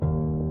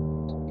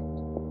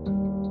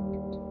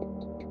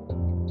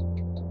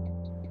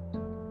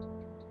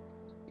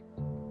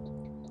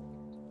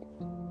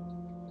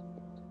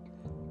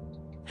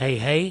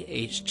Hey,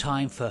 it's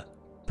time for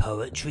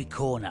Poetry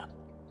Corner.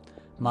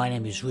 My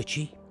name is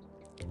Richie,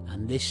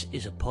 and this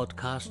is a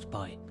podcast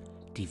by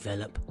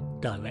Develop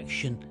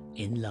Direction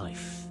in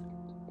Life.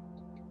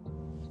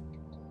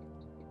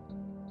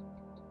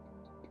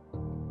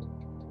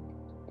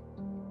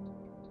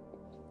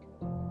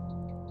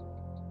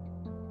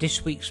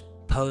 This week's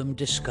poem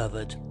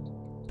discovered,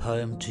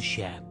 poem to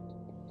share,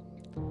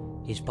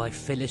 is by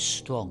Phyllis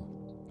Strong,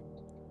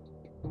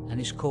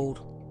 and it's called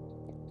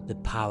The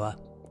Power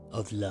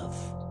of Love.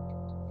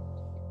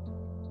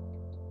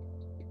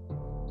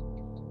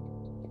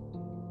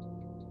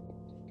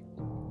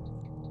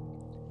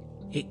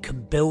 It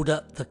can build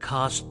up the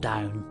cast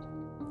down,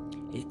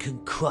 it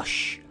can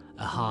crush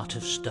a heart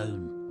of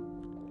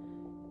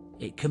stone,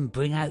 it can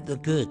bring out the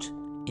good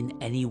in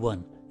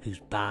anyone who's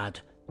bad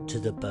to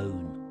the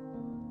bone.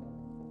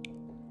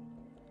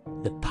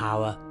 The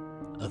power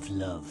of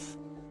love.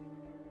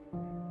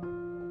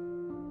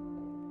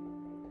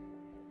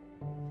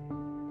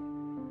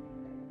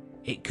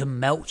 It can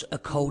melt a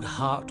cold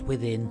heart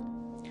within.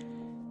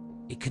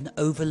 It can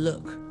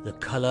overlook the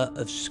colour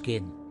of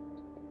skin.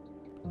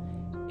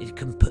 It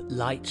can put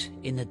light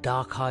in the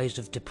dark eyes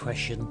of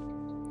depression,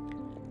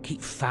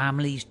 keep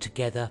families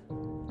together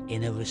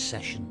in a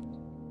recession.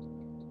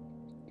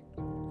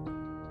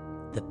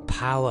 The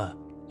power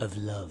of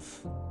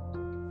love.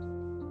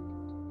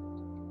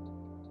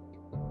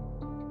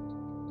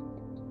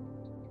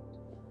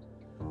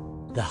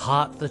 The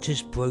heart that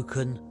is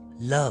broken,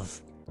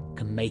 love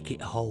can make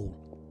it whole.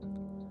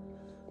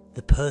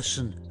 The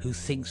person who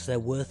thinks they're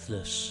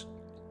worthless,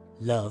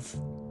 love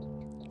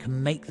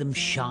can make them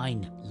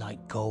shine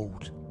like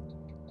gold.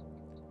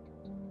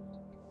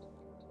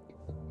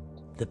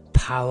 The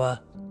power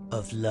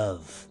of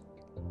love.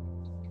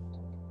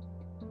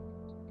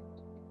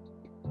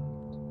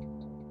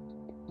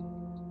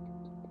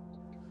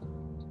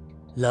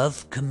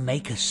 Love can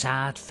make a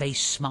sad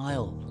face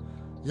smile.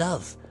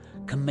 Love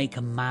can make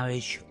a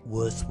marriage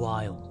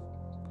worthwhile.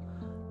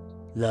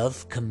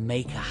 Love can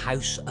make a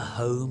house a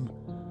home.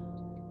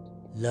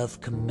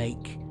 Love can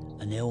make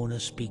an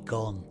illness be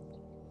gone.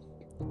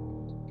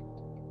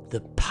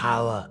 The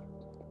power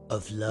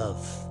of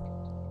love.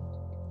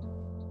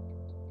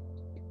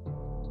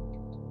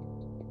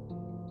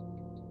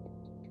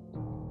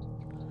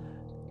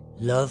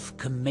 Love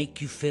can make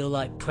you feel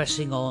like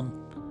pressing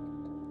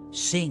on.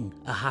 Sing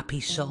a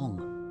happy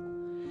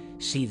song.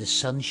 See the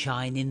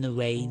sunshine in the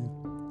rain.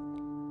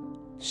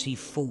 See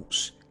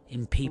faults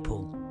in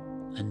people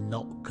and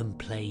not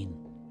complain.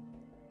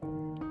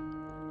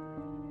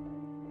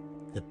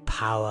 The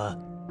power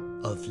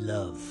of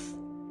love.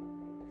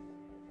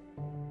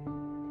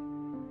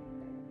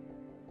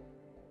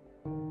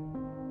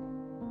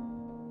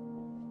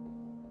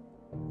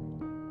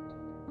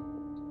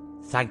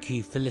 Thank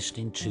you for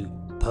listening to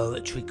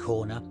Poetry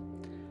Corner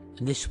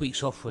and this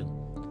week's offering,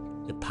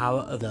 The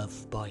Power of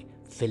Love by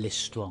Phyllis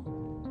Strong.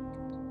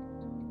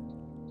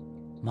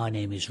 My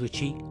name is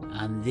Richie,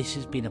 and this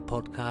has been a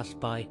podcast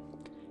by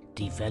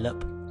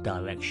Develop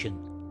Direction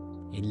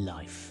in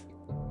Life.